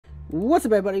What's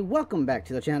up, everybody? Welcome back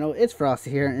to the channel. It's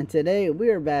Frxsty here, and today we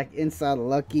are back inside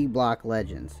Lucky Block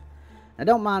Legends. Now,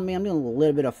 don't mind me, I'm doing a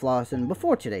little bit of flossing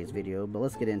before today's video, but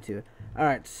let's get into it.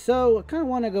 Alright, so I kind of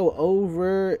want to go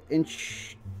over and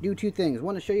do two things. I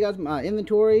want to show you guys my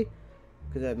inventory,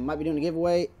 because I might be doing a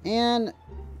giveaway, and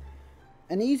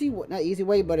an not easy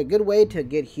way, but a good way to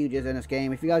get huges in this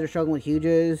game. If you guys are struggling with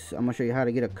huges, I'm going to show you how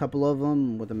to get a couple of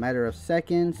them with a matter of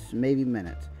seconds, maybe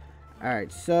minutes.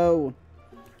 Alright, so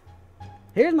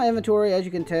here's my inventory. As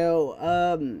you can tell,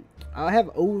 I have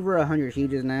over 100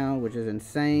 huges now, which is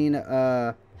insane.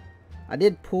 I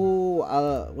did pull,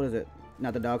 what is it?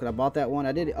 Not the dog, because I bought that one.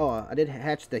 I did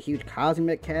hatch the huge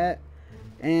cosmic cat,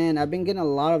 and I've been getting a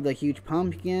lot of the huge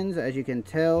pumpkins, as you can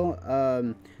tell.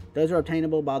 Those are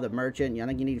obtainable by the merchant. I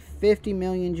think you need 50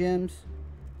 million gems,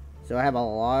 so I have a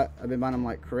lot. I've been buying them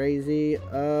like crazy.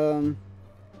 But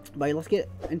let's get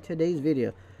into today's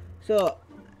video. So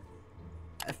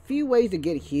a few ways to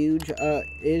get huge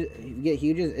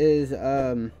is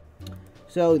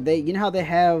so they, you know how they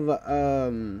have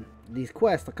these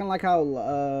quests, kind of like how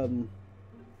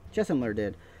Chessumler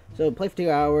did. So play for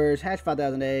 2 hours, hatch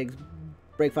 5,000 eggs,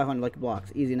 break 500 lucky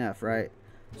blocks. Easy enough, right?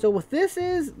 So what this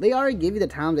is, they already give you the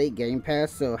times 8 game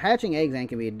pass, so hatching eggs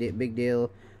ain't gonna be a big deal.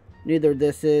 Neither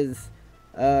this is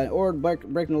or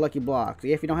breaking the lucky blocks.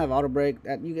 If you don't have auto break,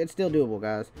 it's still doable,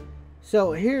 guys.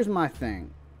 So here's my thing.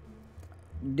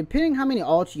 Depending how many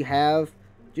alts you have,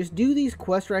 just do these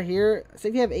quests right here. So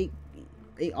if you have eight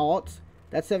alts,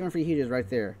 that's 7 free huges right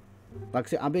there. Like,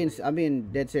 I'm being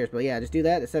dead serious, but yeah, just do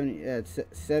that. It's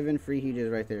 7 free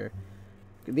huges right there.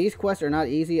 These quests are not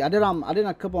easy. I did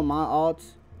a couple of my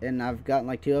alts, and I've gotten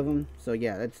like 2 of them. So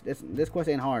yeah, this quest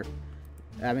ain't hard.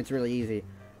 It's really easy.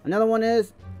 Another one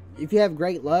is, if you have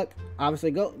great luck,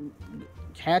 obviously go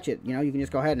hatch it. You know, you can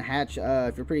just go ahead and hatch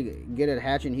if you're pretty good at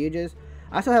hatching huges.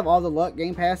 I still have all the luck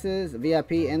game passes,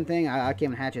 VIP, and thing. I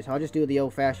can't hatch it, so I'll just do it the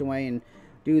old-fashioned way and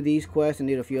do these quests and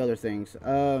do a few other things.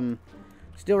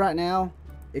 Still, right now,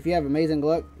 if you have amazing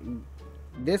luck,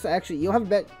 this actually, you'll have a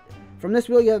bet. From this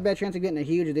wheel, you have a better chance of getting a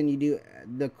huge than you do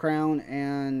the crown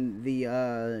and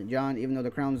the John, even though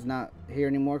the crown's not here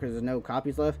anymore because there's no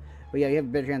copies left. But yeah, you have a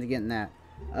better chance of getting that.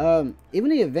 Even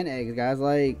the event eggs, guys,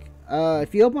 like,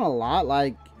 if you open a lot,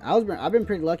 like, I've been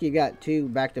pretty lucky. You got 2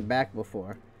 back-to-back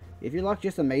before. If your luck's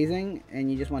just amazing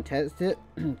and you just want to test it,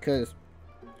 because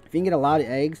if you can get a lot of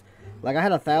eggs, like I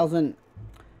had 1,000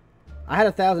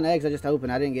 eggs I just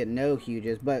opened. I didn't get no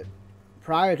huges, but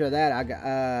prior to that,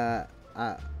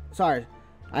 I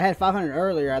had 500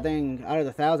 earlier. I think out of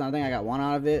the 1,000, I think I got 1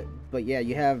 out of it. But yeah,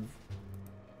 you have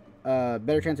a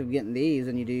better chance of getting these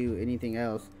than you do anything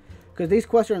else, because these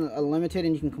quests are unlimited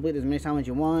and you can complete as many times as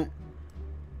you want.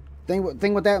 Thing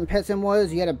with that in Pet Sim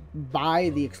was you had to buy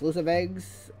the exclusive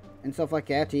eggs and stuff like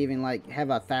that to even like have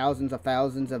thousands of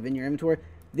in your inventory.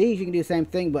 These you can do the same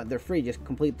thing, but they're free. Just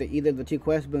complete either the 2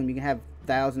 quests, boom, you can have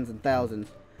thousands and thousands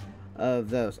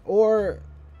of those. Or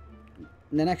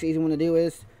the next easy one to do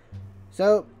is,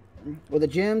 so with the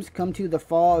gems, come to the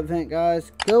fall event,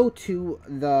 guys. Go to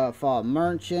the fall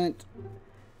merchant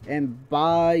and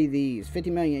buy these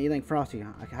 50 million. You think, Frxsty,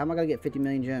 how am I gonna get 50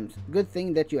 million gems? Good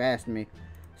thing that you asked me.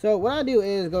 So what I do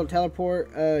is go to teleport.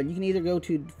 You can either go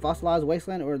to Fossilized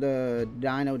Wasteland or the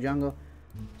Dino Jungle.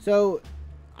 So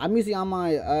I'm usually on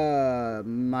my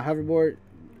my hoverboard.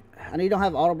 I know you don't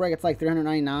have auto break. It's like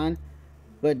 399,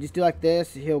 but just do like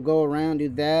this. He'll go around, do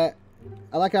that.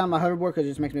 I like it on my hoverboard because it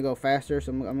just makes me go faster.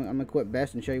 So I'm gonna quit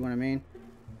best and show you what I mean.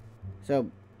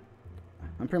 So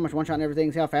I'm pretty much one-shotting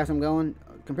everything. See how fast I'm going.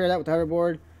 Compare that with the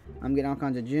hoverboard. I'm getting all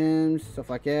kinds of gems,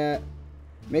 stuff like that.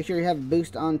 Make sure you have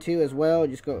boost on too as well.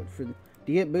 Just go for to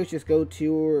get boost. Just go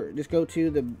to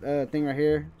the thing right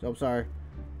here. So I'm sorry.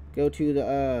 Go to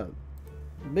the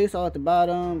boost all at the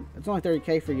bottom. It's only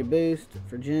 30k for your boost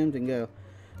for gems and go.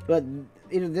 But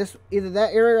either that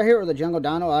area right here or the jungle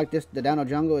dino. I like the dino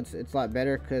jungle. It's a lot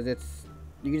better because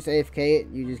you can just AFK it.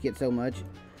 You just get so much.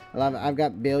 I've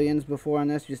got billions before on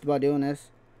this. Just about doing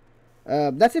this.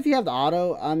 That's if you have the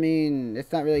auto. I mean,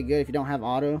 it's not really good if you don't have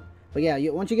auto. But yeah,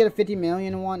 once you get a 50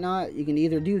 million and whatnot, you can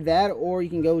either do that or you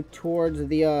can go towards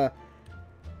the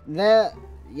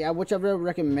which I really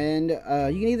recommend. You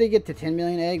can either get to 10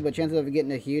 million egg, but chances of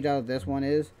getting a huge out of this one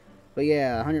is. But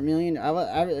yeah, 100 million.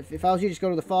 If I was you, just go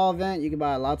to the fall event. You can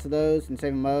buy lots of those and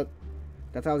save them up.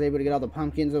 That's how I was able to get all the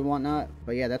pumpkins and whatnot.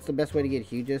 But yeah, that's the best way to get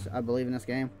huges, I believe, in this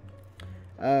game.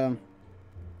 I'm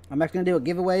actually gonna do a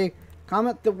giveaway.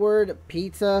 Comment the word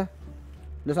pizza.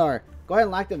 No, sorry. Go ahead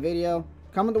and like the video.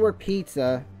 Comment the word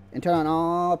pizza and turn on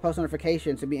all post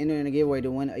notifications to be entered in a giveaway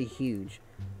to win a huge.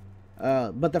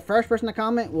 But the first person to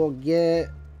comment will get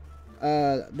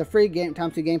the free game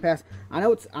times 2 Game Pass. I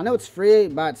know it's free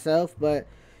by itself, but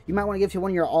you might want to give it to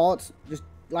one of your alts. Just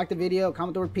like the video,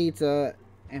 comment the word pizza,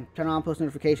 and turn on post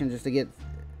notifications just to get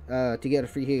a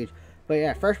free huge. But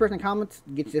yeah, first person comments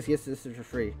gets this for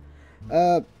free.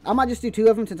 I might just do 2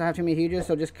 of them since I have too many huges.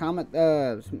 So just comment,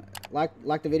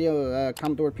 like the video,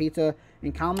 comment the word pizza,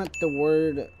 and comment the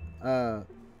word,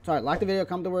 like the video,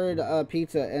 comment the word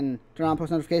pizza, and turn on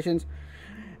post notifications.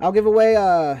 I'll give away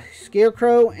a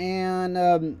scarecrow and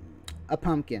a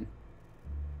pumpkin.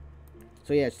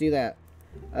 So yeah, let's do that.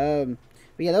 But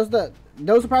yeah,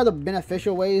 those are probably the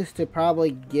beneficial ways to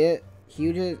probably get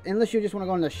huges, unless you just want to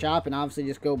go in the shop and obviously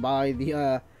just go buy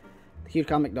the huge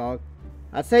comic dog.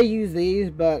 I'd say use these,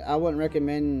 but I wouldn't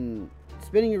recommend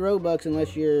spending your Robux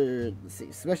unless you're,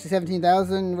 especially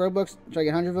 17,000 Robux, try to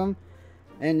get 100 of them,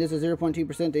 and this is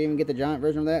 0.2% to even get the giant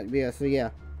version of that. But yeah, so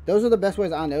yeah, those are the best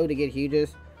ways I know to get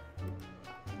huges.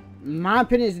 My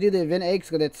opinion is to do the event eggs,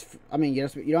 because it's, I mean, you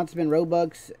don't have to spend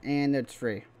Robux, and it's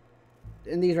free.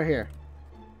 And these right here.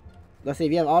 Let's see,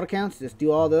 if you have alt accounts, just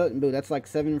do all the, boo, that's like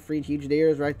 7 free huge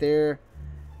dares right there.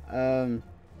 That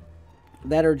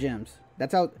are gems.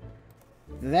 That's how,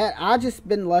 that, I just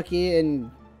been lucky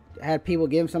and had people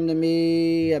give some to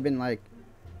me. I've been like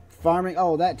farming,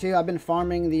 oh, that too, I've been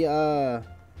farming the, I'll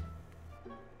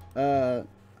go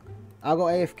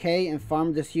AFK and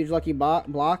farm this huge lucky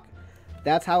block.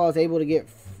 That's how I was able to get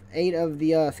 8 of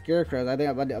the scarecrows. I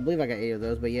believe I got 8 of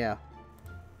those, but yeah.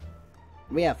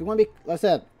 But yeah, if you want to be, like I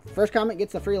said, first comment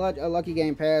gets a free lucky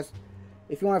game pass.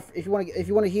 If you want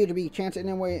a huge to be chance to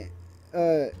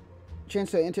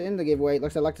enter in the giveaway,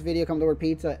 like I said, like this video, comment the word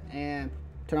pizza, and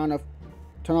turn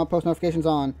on post notifications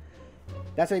on.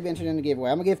 That's how you be entered in the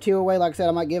giveaway. I'm gonna give 2 away. Like I said,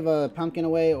 I might give a pumpkin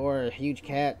away or a huge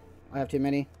cat. I have too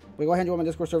many. But go ahead and join my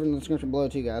Discord server in the description below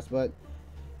too, guys. But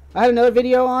I had another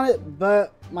video on it,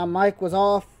 but my mic was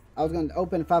off. I was going to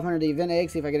open 500 event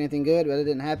eggs, see if I get anything good, but it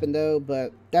didn't happen though.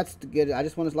 But that's good. I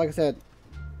just wanted to, like I said,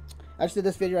 I just did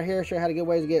this video right here, show you how to get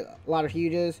ways to get a lot of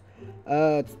huges.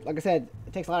 Like I said,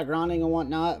 it takes a lot of grinding and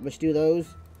whatnot, but you do those.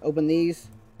 Open these,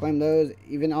 claim those,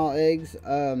 even all eggs.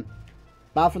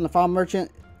 Buy from the farm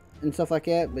merchant and stuff like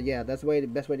that. But yeah, that's the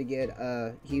best way to get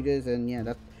huges, and yeah,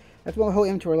 that's what the whole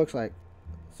inventory looks like.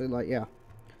 So like, yeah.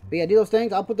 But yeah, do those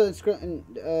things. I'll put the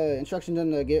instructions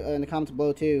in the comments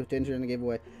below too to enter in the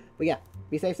giveaway. But yeah,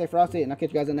 be safe, stay frosty, and I'll catch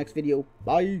you guys in the next video.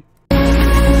 Bye.